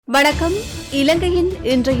வணக்கம். இலங்கையின்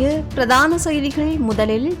இன்றைய பிரதான செய்திகள்.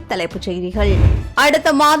 முதலில் தலைப்புச் செய்திகள். அடுத்த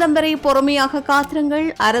மாதம் வரை பொறுமையாக காத்திருங்கள்.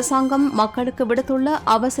 அரசாங்கம் மக்களுக்கு விடுத்துள்ள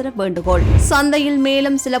அவசர வேண்டுகோள். சந்தையில்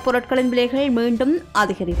மேலும் சில பொருட்களின் விலைகள் மீண்டும்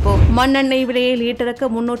அதிகரிப்பு. மண்ணெண்ணெய் விலையை லீட்டருக்கு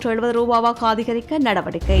 370 ரூபாவாக அதிகரிக்க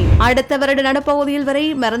நடவடிக்கை. அடுத்த வருட நடுப்பகுதியில் வரை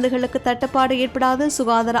மருந்துகளுக்கு தட்டுப்பாடு ஏற்படாது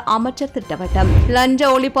சுகாதார அமைச்சர் திட்டவட்டம்.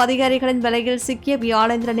 லஞ்ச ஒழிப்பு அதிகாரிகளின் விலையில் சிக்கிய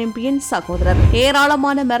வியாழேந்திரன் எம்பியின் சகோதரர்.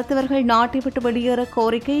 ஏராளமான மருத்துவர்கள் நாட்டை விட்டு வெளியேற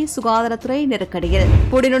கோரிக்கை. சுகாதாரத்துறை நெருக்கடியில்.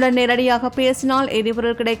 புடினுடன் நேரடியாக பேசினால்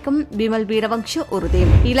எரிபொருள் கிடைக்கும். விமல் வீரவங்ச உறுதி.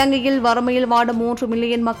 இலங்கையில் வறுமையில் வாடும் 3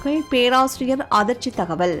 மில்லியன் மக்கள். பேராசிரியர் அதிர்ச்சி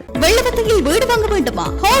தகவல். வெள்ளவத்தையில் வீடு வாங்க வேண்டுமா?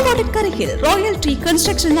 ஹால்வார்டிற்கு அருகில் ராயல் ட்ரீ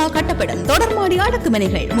கன்ஸ்ட்ரக்ஷனால் கட்டப்படும் தொடர்மாடி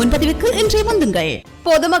அடுக்குமனைகள். முன்பதிவுக்கு இன்றே வந்துங்கள்.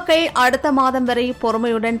 பொதுமக்கள் அடுத்த மாதம் வரை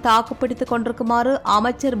பொறுமையுடன் தாக்குப்பிடித்துக் கொண்டிருக்குமாறு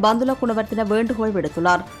அமைச்சர் பந்துல குணவர்த்தன வேண்டுகோள்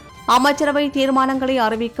விடுத்துள்ளார். அமைச்சரவை தீர்மானங்களை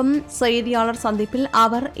அறிவிக்கும் செய்தியாளர் சந்திப்பில்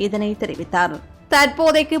அவர் இதனை தெரிவித்தார்.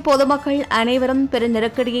 தற்போதைக்கு பொதுமக்கள் அனைவரும் பெரும்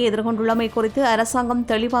நெருக்கடியை எதிர்கொண்டுள்ளமை குறித்து அரசாங்கம்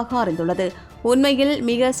தெளிவாக அறிந்துள்ளது. உண்மையில்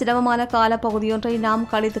மிக சிரமமான காலப்பகுதியொன்றை நாம்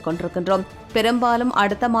கழித்துக் கொண்டிருக்கின்றோம். பெரும்பாலும்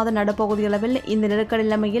அடுத்த மாத நடுப்பகுதியளவில் இந்த நெருக்கடி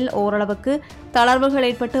நிலைமையில் ஓரளவுக்கு தளர்வுகள்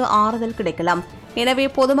ஏற்பட்டு ஆறுதல் கிடைக்கலாம். எனவே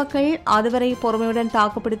பொதுமக்கள் அதுவரை பொறுமையுடன்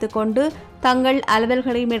தாக்குப்பிடித்துக் கொண்டு தங்கள்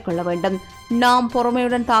அலுவல்களை மேற்கொள்ள வேண்டும். நாம்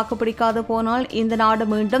பொறுமையுடன் தாக்குப்பிடிக்காது போனால் இந்த நாடு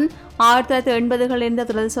மீண்டும் 1980கள் என்ற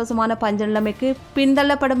துரதிர்ஷ்டவசமான பஞ்ச நிலைமைக்கு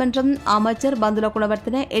பின்தள்ளப்படும் என்றும் அமைச்சர் பந்துல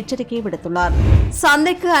குணவர்த்தன எச்சரிக்கை விடுத்துள்ளார்.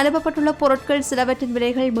 சந்தைக்கு அனுப்பப்பட்டுள்ள பொருட்கள் சிலவற்றின்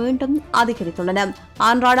விலைகள் மீண்டும் அதிகரித்துள்ளன.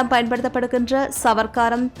 அன்றாடம் பயன்படுத்தப்படுகின்ற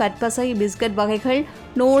சவர்க்காரம், பற்பசை, பிஸ்கட் வகைகள்,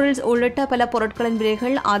 நூடுல்ஸ் உள்ளிட்ட பல பொருட்களின்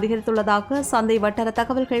விலைகள் அதிகரித்துள்ளதாக சந்தை வட்டார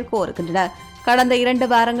தகவல்கள் கோருகின்றன. கடந்த 2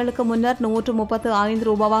 வாரங்களுக்கு முன்னர் 135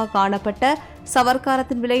 ரூபாவாக காணப்பட்ட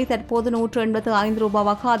சவர்க்காரத்தின் விலை தற்போது 185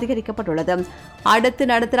 ரூபாவாக அதிகரிக்கப்பட்டுள்ளது. அடுத்து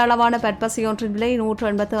நடுத்தர அளவான பற்பசையொன்றின் விலை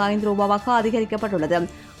 185 ரூபாவாக அதிகரிக்கப்பட்டுள்ளது.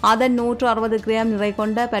 அதன் 160 கிராம் நிறை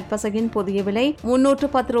கொண்ட பற்பசையின் புதிய விலை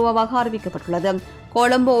 310 ரூபாவாக அறிவிக்கப்பட்டுள்ளது.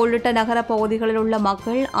 கொழும்பு உள்ளிட்ட நகர பகுதிகளில் உள்ள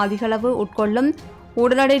மக்கள் அதிகளவு உட்கொள்ளும்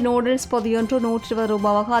உடனடி நூடுல்ஸ் பொதியொன்று 120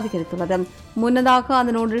 ரூபாவாக அதிகரித்துள்ளது. முன்னதாக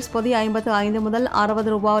அந்த நூடுல்ஸ் பொதி 55 முதல்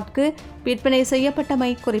 60 ரூபாய்க்கு விற்பனை செய்யப்பட்டமை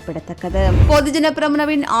குறிப்பிடத்தக்கது. பொதுஜன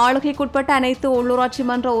பிரமுனவின் ஆளுகைக்குட்பட்ட அனைத்து உள்ளூராட்சி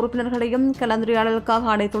மன்ற உறுப்பினர்களையும்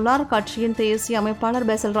கலந்துரையாடலுக்காக அழைத்துள்ளார் கட்சியின் தேசிய அமைப்பாளர்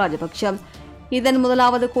பெசல் ராஜபக்ஷ. இதன்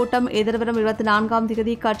முதலாவது கூட்டம் எதிர்வரும் 24ஆம்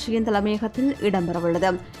தேதி கட்சியின் தலைமையகத்தில் இடம்பெறவுள்ளது.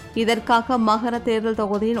 இதற்காக மகர தேர்தல்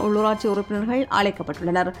தொகுதியின் உள்ளூராட்சி உறுப்பினர்கள்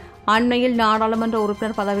அழைக்கப்பட்டுள்ளனர். அண்மையில் நாடாளுமன்ற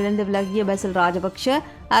உறுப்பினர் பதவியிலிருந்து விலகிய பெசல் ராஜபக்ஷ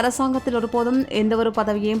அரசாங்கத்தில் ஒருபோதும் எந்தவொரு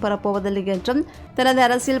பதவியையும் பெறப்போவதில்லை என்றும் தனது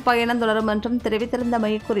அரசியல் பயணம் தொடரும் என்றும்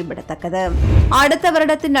தெரிவித்திருந்தமை குறிப்பிடத்தக்கது. அடுத்த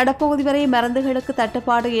வருடத்தின் நடப்பகுதி வரை மருந்துகளுக்கு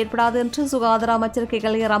தட்டுப்பாடு ஏற்படாது என்று சுகாதார அமைச்சர்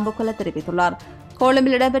கெகலிய ரம்புக்கொல தெரிவித்துள்ளார்.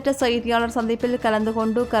 கொழும்பில் இடம்பெற்ற செய்தியாளர் சந்திப்பில் கலந்து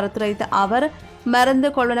கொண்டு கருத்துரைத்த அவர் மருந்து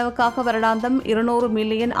கொள்வனவுக்காக வருடாந்தம் 200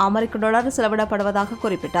 மில்லியன் அமெரிக்க டாலர் செலவிடப்படுவதாக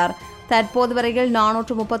குறிப்பிட்டார். தற்போது வரையில்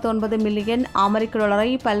 439 மில்லியன் அமெரிக்க டாலரை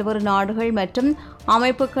பல்வேறு நாடுகள் மற்றும்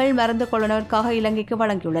அமைப்புகள் மருந்து கொள்வனவிற்காக இலங்கைக்கு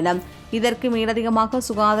வழங்கியுள்ளன. இதற்கு மேலதிகமாக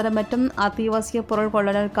சுகாதாரம் மற்றும் அத்தியாவசிய பொருள்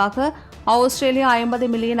கொள்வனவிற்காக ஆஸ்திரேலியா 50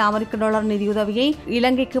 மில்லியன் அமெரிக்க டாலர் நிதியுதவியை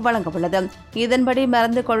இலங்கைக்கு வழங்கவுள்ளது. இதன்படி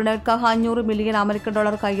மருந்து கொள்வனவிற்காக 500 மில்லியன் அமெரிக்க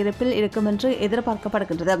டாலர் கையிருப்பில் இருக்கும் என்று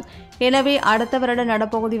எதிர்பார்க்கப்படுகின்றது. எனவே அடுத்த வருட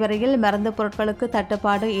நடப்பகுதி வரையில் மருந்து பொருட்களுக்கு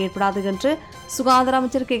தட்டுப்பாடு ஏற்படாது என்று சுகாதார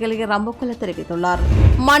அமைச்சர் கெகலிய ரம்புக்கொல தெரிவித்துள்ளார்.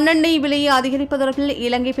 மண்ணெண்ணெய் விலையை அதிகரிப்பு தொடர்பில்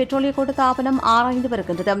இலங்கை பெட்ரோலிய கூட்டுத்தாபனம் ஆராய்ந்து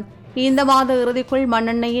வருகின்றது. இந்த மாத இறுதிக்குள்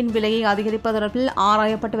மண்ணெண்ணெயின் விலையை அதிகரிப்பது தொடர்பில்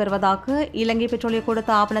ஆராயப்பட்டு வருவதாக இலங்கை பெட்ரோலிய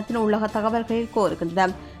கூட்டுத்தாபனத்தின் உள்ளக தகவல்கள்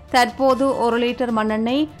கோருகின்றன. தற்போது 1 லிட்டர்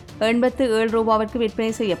மண்ணெண்ணெய் 87 ரூபாவிற்கு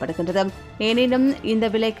விற்பனை செய்யப்படுகின்றது. எனினும் இந்த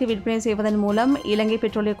விலைக்கு விற்பனை செய்வதன் மூலம் இலங்கை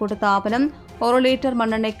பெட்ரோலிய கூட்டுத்தாபனம் 1 லிட்டர்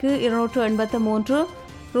மண்ணெண்ணெய்க்கு 283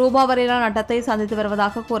 ரூபாய் வரையிலான நட்டத்தை சந்தித்து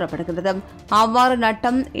வருவதாக கூறப்படுகிறது. அவ்வாறு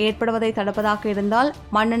நட்டம் ஏற்படுவதை தடுப்பதாக இருந்தால்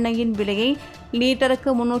மண்ணெண்ணெயின் விலையை லீட்டருக்கு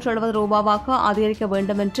 370 ரூபாவாக அதிகரிக்க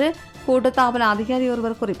வேண்டும் என்று கூட்டுத்தாபன அதிகாரி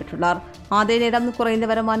ஒருவர் குறிப்பிட்டுள்ளார். அதே நேரம் குறைந்த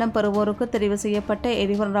வருமானம் பெறுவோருக்கு தெரிவு செய்யப்பட்ட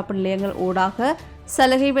எரிபொருள் நிரப்பு நிலையங்கள் ஊடாக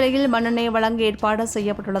சலுகை விலையில் மண்ணெண்ணெய் வழங்க ஏற்பாடு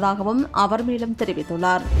செய்யப்பட்டுள்ளதாகவும் அவர் மேலும்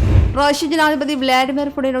தெரிவித்துள்ளார். ரஷ்ய ஜனாதிபதி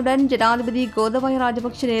விளாடிமிர் புடினுடன் ஜனாதிபதி கோதபாய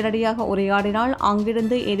ராஜபக்ஷ நேரடியாக உரையாடினால்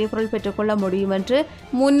அங்கிருந்து எரிபொருள் பெற்றுக்கொள்ள முடியும் என்று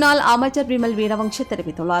முன்னாள் அமைச்சர் விமல் வீரவங்ச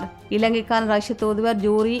தெரிவித்துள்ளார். இலங்கைக்கான ரஷ்ய தூதுவர்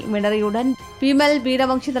ஜூரி மினரியுடன் விமல்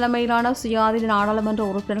வீரவங்ச தலைமையிலான சுயாதீன நாடாளுமன்ற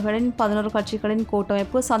உறுப்பினர்களின் 11 கட்சிகளின்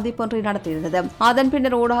கூட்டமைப்பு சந்திப்பொன்றை நடத்தியிருந்தது. அதன்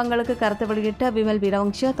பின்னர் ஊடகங்களுக்கு கருத்து வெளியிட்ட விமல்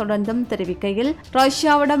வீரவங்ச தொடர்ந்தும் தெரிவிக்கையில்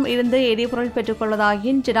ரஷ்யாவிடம் இருந்து எரிபொருள்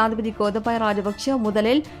பெற்றுக்கொள்வதாயின் ஜனாதிபதி கோதபாய ராஜபக்ஷ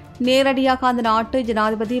முதலில் நேரடியாக அந்த நாட்டு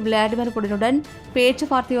ஜனாதிபதி விளாடிமிர் புடினுடன்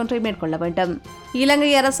பேச்சுவார்த்தை ஒன்றை மேற்கொள்ள வேண்டும். இலங்கை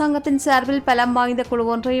அரசாங்கத்தின் சார்பில் பலம் வாய்ந்த குழு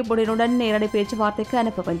ஒன்றை புடினுடன் நேரடி பேச்சுவார்த்தைக்கு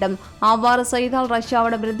அனுப்ப வேண்டும். அவ்வாறு செய்தால்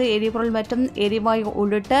ரஷ்யாவிடமிருந்து எரிபொருள் மற்றும் எரிவாயு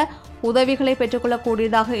உள்ளிட்ட உதவிகளை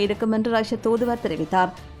பெற்றுக்கொள்ளக்கூடியதாக இருக்கும் என்று ரஷ்ய தூதுவர்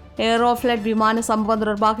தெரிவித்தார். ஏரோஃபிளட் விமான சம்பவம்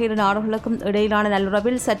தொடர்பாக இரு நாடுகளுக்கும் இடையிலான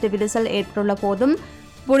நல்லுறவில் சற்று விரிசல் ஏற்பட்டுள்ள போதும்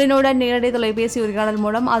புடினுடன் நேரடி தொலைபேசி உரையாடல்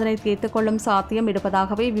மூலம் அதனை தீர்த்துக் கொள்ளும் சாத்தியம்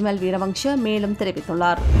இருப்பதாகவே விமல் வீரவங்ச மேலும்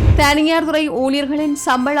தெரிவித்துள்ளார். தனியார் துறை ஊழியர்களின்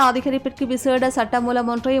சம்பள அதிகரிப்பிற்கு விசேட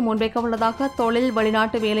சட்டமூலம் ஒன்றை முன்வைக்க உள்ளதாக தொழில்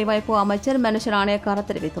வெளிநாட்டு வேலைவாய்ப்பு அமைச்சர் மனுஷ நாணயக்கார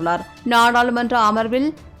தெரிவித்துள்ளார். நாடாளுமன்ற அமர்வில்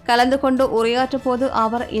கலந்து கொண்டு உரையாற்றும் போது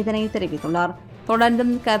அவர் இதனை தெரிவித்துள்ளார்.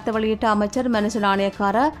 தொடர்ந்தும் கருத்து வெளியிட்ட அமைச்சர் மனுஷ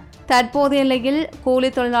நாணயக்கார தற்போதைய நிலையில் கூலி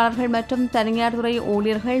தொழிலாளர்கள் மற்றும் தனியார் துறை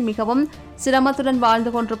ஊழியர்கள் மிகவும் சிரமத்துடன்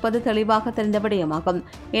வாழ்ந்து கொண்டிருப்பது தெளிவாக தெரிந்த விடயமாகும்.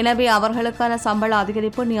 எனவே அவர்களுக்கான சம்பள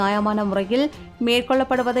அதிகரிப்பு நியாயமான முறையில்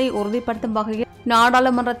மேற்கொள்ளப்படுவதை உறுதிப்படுத்தும் வகையில்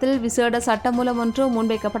நாடாளுமன்றத்தில் விசேட சட்டமூலம் ஒன்று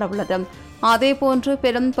முன்வைக்கப்பட உள்ளது. அதேபோன்று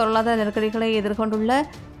பெரும் பொருளாதார நெருக்கடிகளை எதிர்கொண்டுள்ள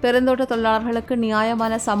பெருந்தோட்ட தொழிலாளர்களுக்கு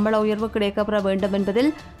நியாயமான சம்பள உயர்வு கிடைக்கப்பெற வேண்டும் என்பதில்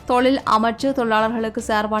தொழில் அமைச்சு தொழிலாளர்களுக்கு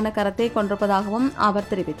சார்பான கருத்தை கொண்டிருப்பதாகவும் அவர்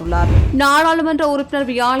தெரிவித்துள்ளார். நாடாளுமன்ற உறுப்பினர்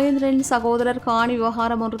வியாழேந்திரனின் சகோதரர் காணி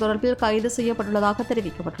விவகாரம் ஒன்று தொடர்பில் கைது செய்யப்பட்டுள்ளதாக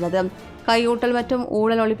தெரிவிக்கப்பட்டுள்ளது. கையூட்டல் மற்றும்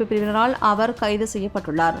ஊழல் ஒழிப்பு பிரிவினரால் அவர் கைது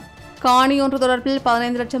செய்யப்பட்டுள்ளார். காணி ஒன்று தொடர்பில்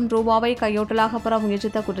 15 லட்சம் ரூபாவை கையூட்டலாக பெற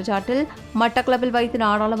முயற்சித்த குற்றச்சாட்டில் மட்டக்களப்பில் வைத்து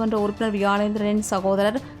நாடாளுமன்ற உறுப்பினர் வியாழேந்திரனின்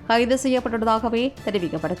சகோதரர் கைது செய்யப்பட்டுள்ளதாகவே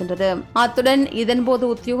தெரிவிக்கப்படுகின்றது. அத்துடன் இதன்போது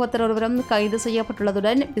உத்தியோகத்தர் ஒருவரும் கைது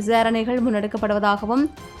செய்யப்பட்டுள்ளதுடன் விசாரணைகள் முன்னெடுக்கப்படுவதாகவும்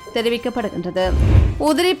தெரிவிக்கப்படுகின்றது.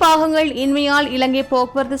 உதிரி பாகங்கள் இன்மையால் இலங்கை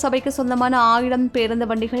போக்குவரத்து சபைக்கு சொந்தமான 1000 பேருந்து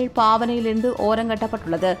வண்டிகள் பாவனையிலிருந்து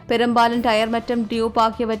ஓரங்கட்டப்பட்டுள்ளது. பெரும்பாலும் டயர் மற்றும் டியூப்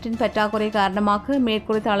ஆகியவற்றின் பற்றாக்குறை காரணமாக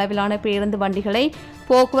மேற்குறித்த அளவிலான பேருந்து வண்டிகளை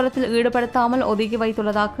போக்குவரத்தில் ஈடுபடுத்தாமல் ஒதுக்கி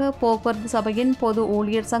வைத்துள்ளதாக போக்குவரத்து சபையின் பொது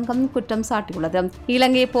ஊழியர் சங்கம் குற்றம் சாட்டியுள்ளது.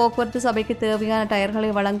 இலங்கை போக்குவரத்து சபைக்கு தேவையான டயர்களை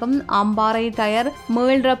வழங்கும் அம்பாறை டயர்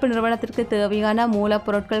மீள்ரப்பு நிறுவனத்திற்கு தேவையான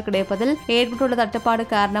மூலப்பொருட்கள் கிடைப்பதில் ஏற்பட்டுள்ள தட்டுப்பாடு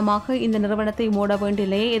காரணமாக இந்த நிறுவனத்தை மூட வேண்டிய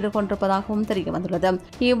நிலையை எதிர்கொண்டிருப்பதாகவும் தெரியவந்துள்ளது.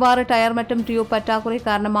 இவ்வாறு டயர் மற்றும் டியூப் பற்றாக்குறை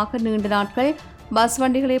காரணமாக நீண்ட நாட்கள் பஸ்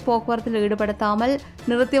வண்டிகளை போக்குவரத்தில் ஈடுபடுத்தாமல்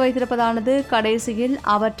நிறுத்தி வைத்திருப்பதானது கடைசியில்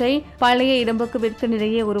அவற்றை பழைய இரும்புக்கு விற்க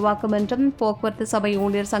நிலையை உருவாக்கும் என்றும் போக்குவரத்து சபை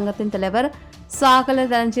ஊழியர் சங்கத்தின் தலைவர் சாகல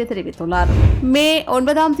தனஞ்சய தெரிவித்துள்ளார். மே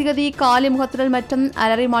 9ஆம் தேதி காலிமுகத்திடல் மற்றும்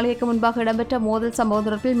அலரி மாளிகைக்கு முன்பாக இடம்பெற்ற மோதல் சம்பவம்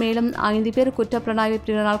தொடர்பில் மேலும் 5 பேர் குற்றப்புலனாய்வு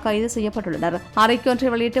பிரிவினரால் கைது செய்யப்பட்டுள்ளனர்.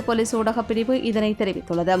 அறிக்கையொன்றை வெளியிட்டு போலீஸ் ஊடக பிரிவு இதனை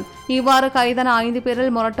தெரிவித்துள்ளது. இவ்வாறு கைதான 5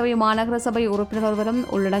 பேரில் மொரட்டவை மாநகர சபை உறுப்பினர் ஒருவரும்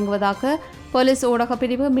உள்ளடங்குவதாக போலீஸ் ஊடக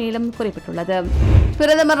பிரிவு மேலும் குறிப்பிட்டுள்ளது.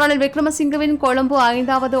 பிரதமர் ரணில் விக்ரமசிங்கவின் கொழும்பு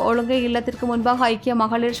 5வது ஒழுங்கை இல்லத்திற்கு முன்பாக ஐக்கிய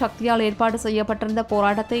மகளிர் சக்தியால் ஏற்பாடு செய்யப்பட்டிருந்த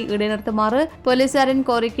போராட்டத்தை இடைநிறுத்துமாறு போலீசாரின்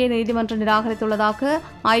கோரிக்கையை நீதிமன்றம் நிராகரித்துள்ளதாக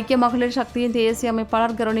ஐக்கிய மகளிர் சக்தியின் தேசிய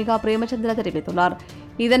அமைப்பாளர் கருணிகா பிரேமச்சந்திர தெரிவித்துள்ளார்.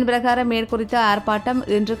 இதன் பிரகாரம் மேற்குறித்த ஆர்ப்பாட்டம்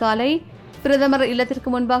இன்று காலை பிரதமர் இல்லத்திற்கு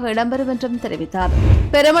முன்பாக இடம்பெறும் என்றும் தெரிவித்தார்.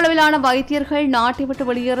 பெருமளவிலான வைத்தியர்கள் நாட்டை விட்டு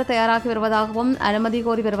வெளியேற தயாராகி வருவதாகவும் அனுமதி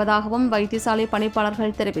கோரி வருவதாகவும் வைத்தியசாலை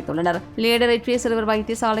பணிப்பாளர்கள் தெரிவித்துள்ளனர். லேடரெட்ரிய சிறுவர்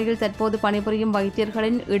வைத்தியசாலையில் தற்போது பணிபுரியும்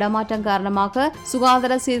வைத்தியர்களின் இடமாற்றம் காரணமாக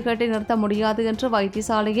சுகாதார சீர்கேட்டை நிறுத்த முடியாது என்று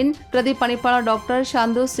வைத்தியசாலையின் பிரதி பணிப்பாளர் டாக்டர்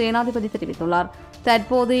சந்து சேனாதிபதி தெரிவித்துள்ளார்.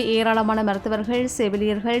 தற்போது ஏராளமான மருத்துவர்கள்,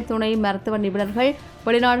 செவிலியர்கள், துணை மருத்துவ நிபுணர்கள்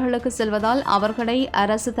வெளிநாடுகளுக்கு செல்வதால் அவர்களை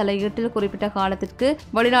அரசு தலையீட்டில் குறிப்பிட்ட காலத்திற்கு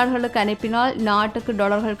வெளிநாடுகளுக்கு அனுப்பினால் நாட்டுக்கு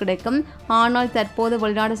டாலர்கள் கிடைக்கும். ஆனால் தற்போது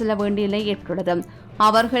வெளிநாடு செல்ல வேண்டிய நிலை ஏற்பட்டுள்ளது.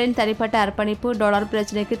 அவர்களின் தனிப்பட்ட அர்ப்பணிப்பு டாலர்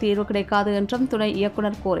பிரச்சினைக்கு தீர்வு கிடைக்காது என்றும் துணை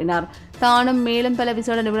இயக்குநர் கூறினார். தானும் மேலும் பல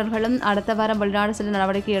விசேட நிபுணர்களும் அடுத்த வாரம் வெளிநாடு செல்ல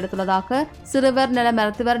நடவடிக்கை எடுத்துள்ளதாக சிறுவர் நல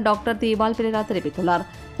மருத்துவர் டாக்டர் தீபால் பிரேரா தெரிவித்துள்ளார்.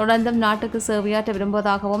 தொடர்ந்தும் நாட்டுக்கு சேவையாற்ற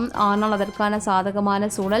விரும்புவதாகவும் ஆனால் அதற்கான சாதகமான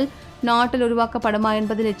சூழல் நாட்டில் உருவாக்கப்படுமா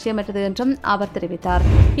என்பது நிச்சயமற்றது என்றும் அவர் தெரிவித்தார்.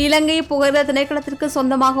 இலங்கை புகையிரத திணைக்களத்திற்கு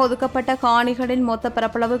சொந்தமாக ஒதுக்கப்பட்ட காணிகளின் மொத்த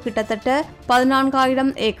பரப்பளவு கிட்டத்தட்ட 14,000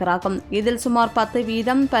 ஏக்கராகும். இதில் சுமார்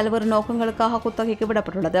 10% பல்வேறு நோக்கங்களுக்காக குத்தகைக்கு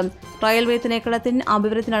விடப்பட்டுள்ளது. ரயில்வே திணைக்களத்தின்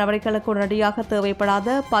அபிவிருத்தி நடவடிக்கைகளுக்கு உடனடியாக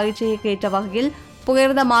தேவைப்படாத பயிற்சியை கேட்ட வகையில்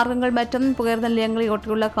புகையிரத மார்க்கங்கள் மற்றும் புகையிரத நிலையங்களை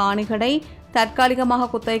ஒட்டியுள்ள காணிகளை தற்காலிகமாக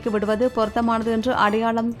குத்தகைக்கு விடுவது பொருத்தமானது என்று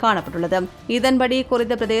அடையாளம் காணப்பட்டுள்ளது. இதன்படி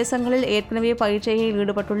குறித்த பிரதேசங்களில் ஏற்கனவே பயிற்சியில்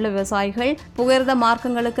ஈடுபட்டுள்ள விவசாயிகள், புகையிரத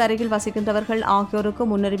மார்க்கங்களுக்கு அருகில் வசிக்கின்றவர்கள் ஆகியோருக்கு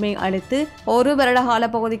முன்னுரிமை அளித்து 1 வருட கால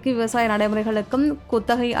பகுதிக்கு விவசாய நடைமுறைகளுக்கும்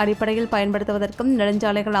குத்தகை அடிப்படையில் பயன்படுத்துவதற்கும்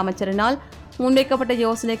நெடுஞ்சாலைகள் அமைச்சரினால் முன்வைக்கப்பட்ட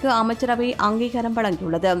யோசனைக்கு அமைச்சரவை அங்கீகாரம்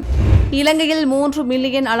வழங்கியுள்ளது. இலங்கையில் 3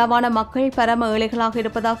 மில்லியன் அளவான மக்கள் பரம ஏழைகளாக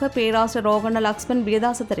இருப்பதாக பேராசிரியர் ரோகண்ண லக்ஷ்மன்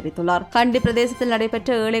வியதாச தெரிவித்துள்ளார். கண்டி பிரதேசத்தில்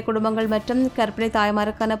நடைபெற்ற ஏழை குடும்பங்கள் மற்றும் கர்ப்பிணி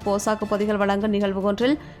தாய்மாருக்கான போசாக்கு பொதிகள் வழங்கும் நிகழ்வு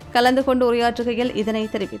ஒன்றில் கலந்து கொண்டு உரையாற்றுகையில் இதனை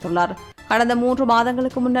தெரிவித்துள்ளார். கடந்த 3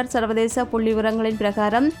 மாதங்களுக்கு முன்னர் சர்வதேச புள்ளிவிவரங்களின்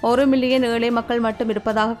பிரகாரம் 1 மில்லியன் ஏழை மக்கள் மட்டும்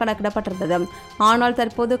இருப்பதாக கணக்கிடப்பட்டிருந்தது. ஆனால்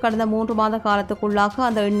தற்போது கடந்த 3 மாத காலத்துக்குள்ளாக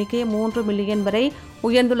அந்த எண்ணிக்கை 3 மில்லியன் வரை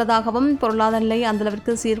உயர்ந்துள்ளதாகவும் பொருளாதார நிலை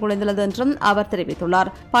அந்தளவிற்கு சீர்குலைந்துள்ளது என்றும் அவர்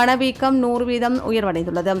தெரிவித்துள்ளார். பணவீக்கம் 100%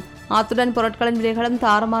 உயர்வடைந்துள்ளது. அத்துடன் பொருட்களின் விலைகளும்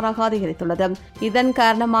தாறுமாறாக அதிகரித்துள்ளது. இதன்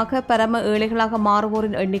காரணமாக பரம ஏழைகளாக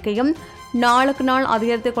மாறுவோரின் எண்ணிக்கையும் நாளுக்கு நாள்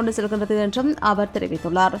அதிகரித்துக் கொண்டு செல்கின்றது என்றும் அவர்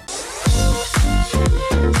தெரிவித்துள்ளார்.